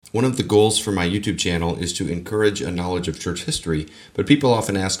One of the goals for my YouTube channel is to encourage a knowledge of church history, but people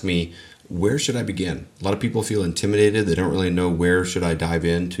often ask me, where should I begin? A lot of people feel intimidated. They don't really know where should I dive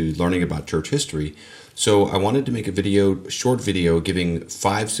into learning about church history. So I wanted to make a short video giving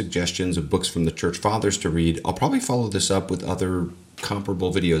 5 suggestions of books from the church fathers to read. I'll probably follow this up with other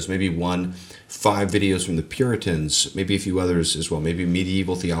comparable videos, maybe 5 videos from the Puritans, maybe a few others as well, maybe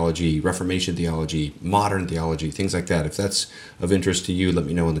medieval theology, Reformation theology, modern theology, things like that. If that's of interest to you, let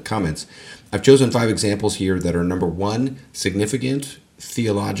me know in the comments. I've chosen 5 examples here that are: number 1, significant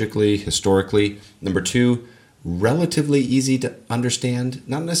theologically, historically; number 2, relatively easy to understand,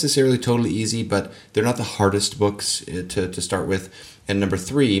 not necessarily totally easy, but they're not the hardest books to start with; and number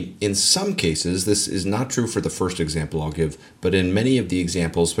 3, in some cases, this is not true for the first example I'll give, but in many of the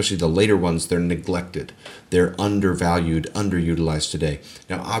examples, especially the later ones, they're neglected. They're undervalued, underutilized today.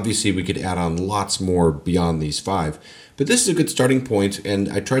 Now, obviously, we could add on lots more beyond these 5, but this is a good starting point, and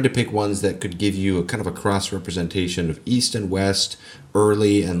I tried to pick ones that could give you a kind of a cross-representation of East and West,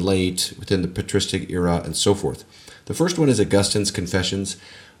 early and late, within the patristic era, and so forth. The first one is Augustine's Confessions.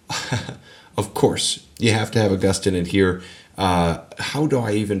 Of course, you have to have Augustine in here. How do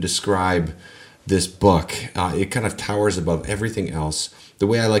I even describe this book? It kind of towers above everything else. The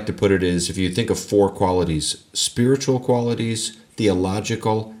way I like to put it is, if you think of 4 qualities: spiritual qualities,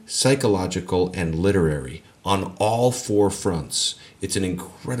 theological, psychological, and literary, on all 4 fronts, it's an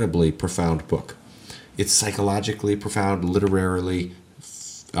incredibly profound book. It's psychologically profound, literarily,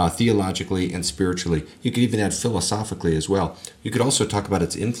 theologically, and spiritually. You could even add philosophically as well. You could also talk about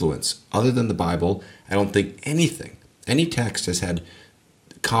its influence. Other than the Bible, I don't think any text has had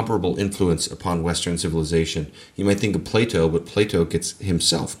comparable influence upon Western civilization. You might think of Plato, but Plato gets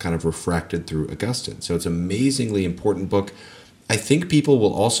himself kind of refracted through Augustine. So it's an amazingly important book. I think people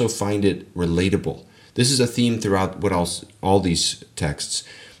will also find it relatable. This is a theme throughout all these texts.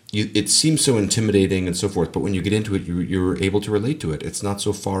 It seems so intimidating and so forth, but when you get into it, you're able to relate to it. It's not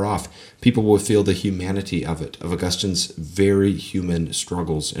so far off. People will feel the humanity of it, of Augustine's very human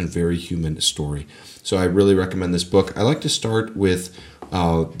struggles and very human story. So I really recommend this book. I like to start with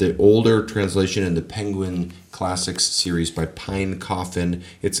the older translation in the Penguin Classics series by Pine Coffin.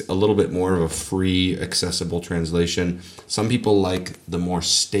 It's a little bit more of a free, accessible translation. Some people like the more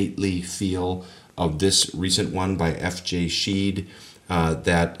stately feel of this recent one by F.J. Sheed.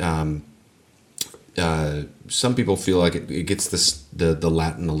 Some people feel like it gets the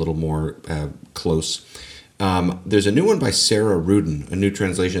Latin a little more close. There's a new one by Sarah Rudin, a new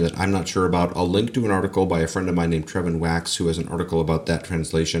translation that I'm not sure about. I'll link to an article by a friend of mine named Trevin Wax, who has an article about that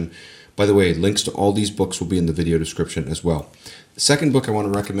translation. By the way, links to all these books will be in the video description as well. The second book I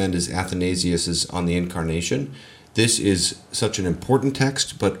want to recommend is Athanasius' On the Incarnation. This is such an important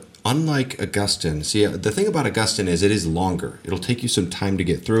text, but unlike Augustine, see, the thing about Augustine is it is longer. It'll take you some time to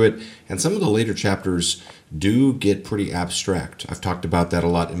get through it, and some of the later chapters do get pretty abstract. I've talked about that a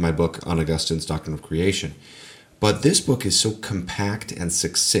lot in my book on Augustine's Doctrine of Creation. But this book is so compact and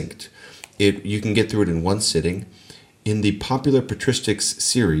succinct. You can get through it in one sitting. In the Popular Patristics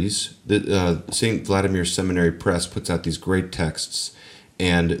series, St. Vladimir Seminary Press puts out these great texts.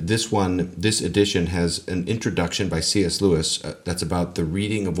 And this edition has an introduction by C.S. Lewis that's about the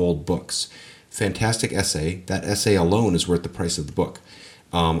reading of old books. Fantastic essay. That essay alone is worth the price of the book.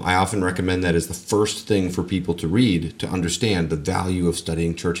 I often recommend that as the first thing for people to read to understand the value of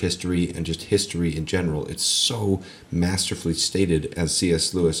studying church history and just history in general. It's so masterfully stated, as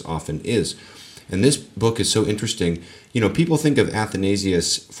C.S. Lewis often is. And this book is so interesting. You know, people think of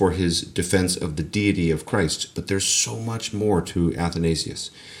Athanasius for his defense of the deity of Christ, but there's so much more to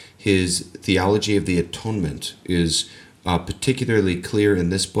Athanasius. His theology of the atonement is particularly clear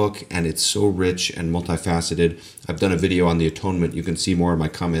in this book, and it's so rich and multifaceted. I've done a video on the atonement. You can see more of my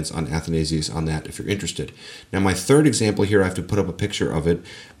comments on Athanasius on that if you're interested. Now, my third example here, I have to put up a picture of it,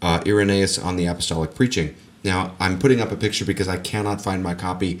 Irenaeus on the Apostolic Preaching. Now, I'm putting up a picture because I cannot find my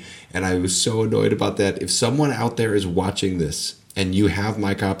copy, and I was so annoyed about that. If someone out there is watching this and you have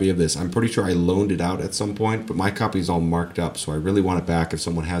my copy of this, I'm pretty sure I loaned it out at some point, but my copy is all marked up, so I really want it back if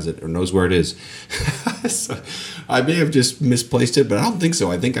someone has it or knows where it is. So, I may have just misplaced it, but I don't think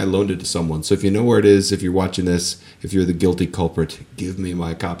so. I think I loaned it to someone. So if you know where it is, if you're watching this, if you're the guilty culprit, give me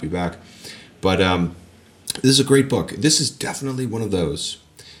my copy back. But this is a great book. This is definitely one of those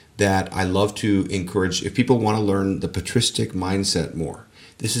that I love to encourage. If people want to learn the patristic mindset more,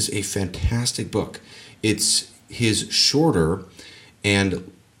 this is a fantastic book. It's his shorter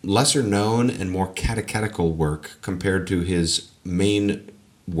and lesser known and more catechetical work compared to his main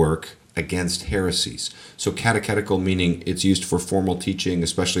work against heresies. So catechetical meaning it's used for formal teaching,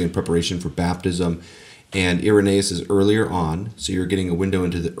 especially in preparation for baptism. and Irenaeus is earlier on, so you're getting a window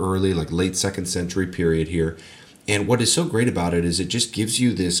into the early, like late 2nd century period here. And what is so great about it is it just gives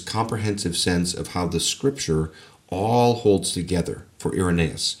you this comprehensive sense of how the Scripture all holds together for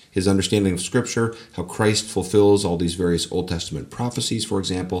Irenaeus. His understanding of Scripture, how Christ fulfills all these various Old Testament prophecies, for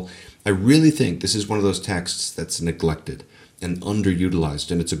example. I really think this is one of those texts that's neglected and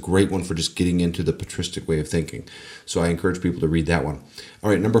underutilized, and it's a great one for just getting into the patristic way of thinking. So I encourage people to read that one. All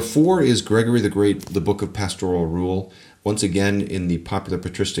right, number 4 is Gregory the Great, the Book of Pastoral Rule. Once again, in the Popular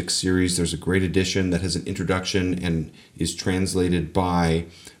Patristic series, there's a great edition that has an introduction and is translated by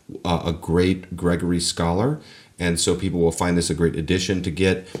a great Gregory scholar. And so people will find this a great edition to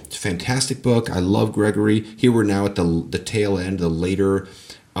get. It's a fantastic book. I love Gregory. Here we're now at the tail end, the later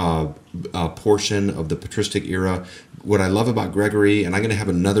portion of the patristic era. What I love about Gregory, and I'm going to have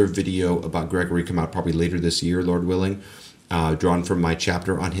another video about Gregory come out probably later this year, Lord willing, drawn from my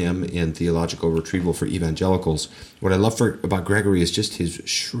chapter on him in Theological Retrieval for Evangelicals. What I love about Gregory is just his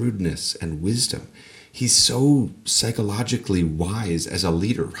shrewdness and wisdom. He's so psychologically wise as a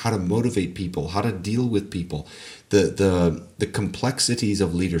leader, how to motivate people, how to deal with people, the complexities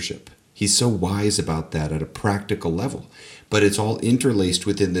of leadership. He's so wise about that at a practical level, but it's all interlaced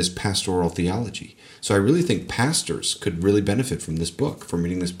within this pastoral theology. So I really think pastors could really benefit from this book, from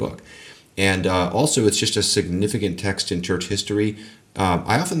reading this book. And also, it's just a significant text in church history.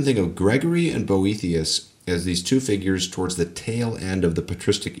 I often think of Gregory and Boethius as these two figures towards the tail end of the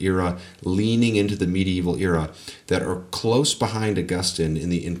patristic era, leaning into the medieval era, that are close behind Augustine in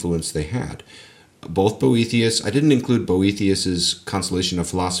the influence they had. Both Boethius, I didn't include Boethius's Consolation of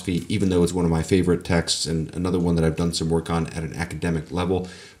Philosophy, even though it's one of my favorite texts and another one that I've done some work on at an academic level,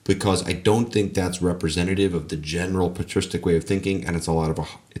 because I don't think that's representative of the general patristic way of thinking, and it's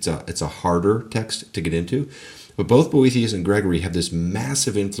a harder text to get into. But both Boethius and Gregory have this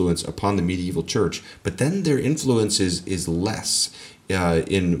massive influence upon the medieval church, but then their influence is less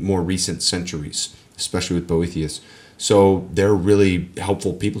in more recent centuries, especially with Boethius. So they're really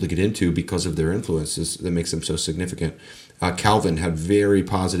helpful people to get into because of their influences that makes them so significant. Calvin had very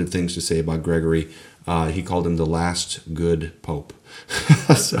positive things to say about Gregory. He called him the last good pope.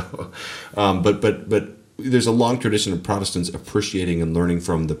 But there's a long tradition of Protestants appreciating and learning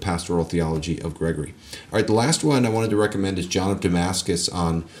from the pastoral theology of Gregory. All right, the last one I wanted to recommend is John of Damascus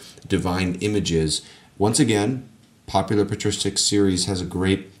on divine images. Once again, Popular Patristic series has a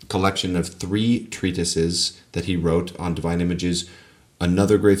great collection of 3 treatises that he wrote on divine images.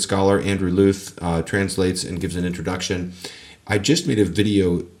 Another great scholar, Andrew Luth, translates and gives an introduction. I just made a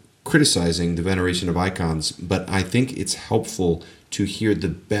video criticizing the veneration of icons, but I think it's helpful to hear the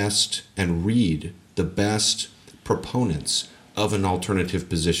best and read the best proponents of an alternative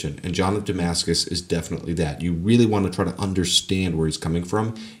position. And John of Damascus is definitely that. You really want to try to understand where he's coming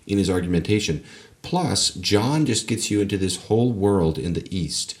from in his argumentation. Plus, John just gets you into this whole world in the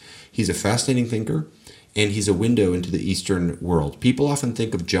East. He's a fascinating thinker, and he's a window into the Eastern world. People often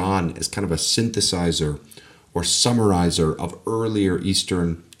think of John as kind of a synthesizer or summarizer of earlier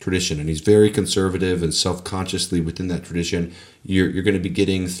Eastern tradition, and he's very conservative and self-consciously within that tradition. You're going to be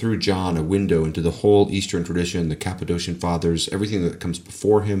getting, through John, a window into the whole Eastern tradition, the Cappadocian Fathers, everything that comes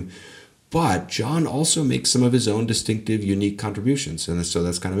before him. But John also makes some of his own distinctive, unique contributions, and so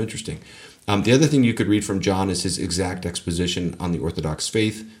that's kind of interesting. The other thing you could read from John is his exact exposition on the Orthodox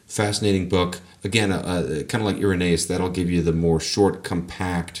faith. Fascinating book. Again, kind of like Irenaeus, that'll give you the more short,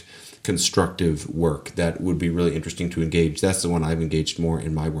 compact, constructive work that would be really interesting to engage. That's the one I've engaged more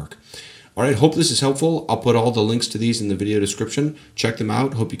in my work. All right, hope this is helpful. I'll put all the links to these in the video description. Check them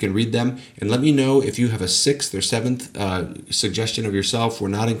out. Hope you can read them. And let me know if you have a 6th or 7th suggestion of yourself. We're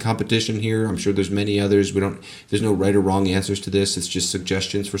not in competition here. I'm sure there's many others. There's no right or wrong answers to this. It's just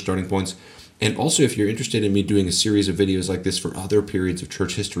suggestions for starting points. And also, if you're interested in me doing a series of videos like this for other periods of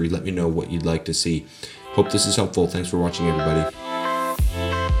church history, let me know what you'd like to see. Hope this is helpful. Thanks for watching, everybody.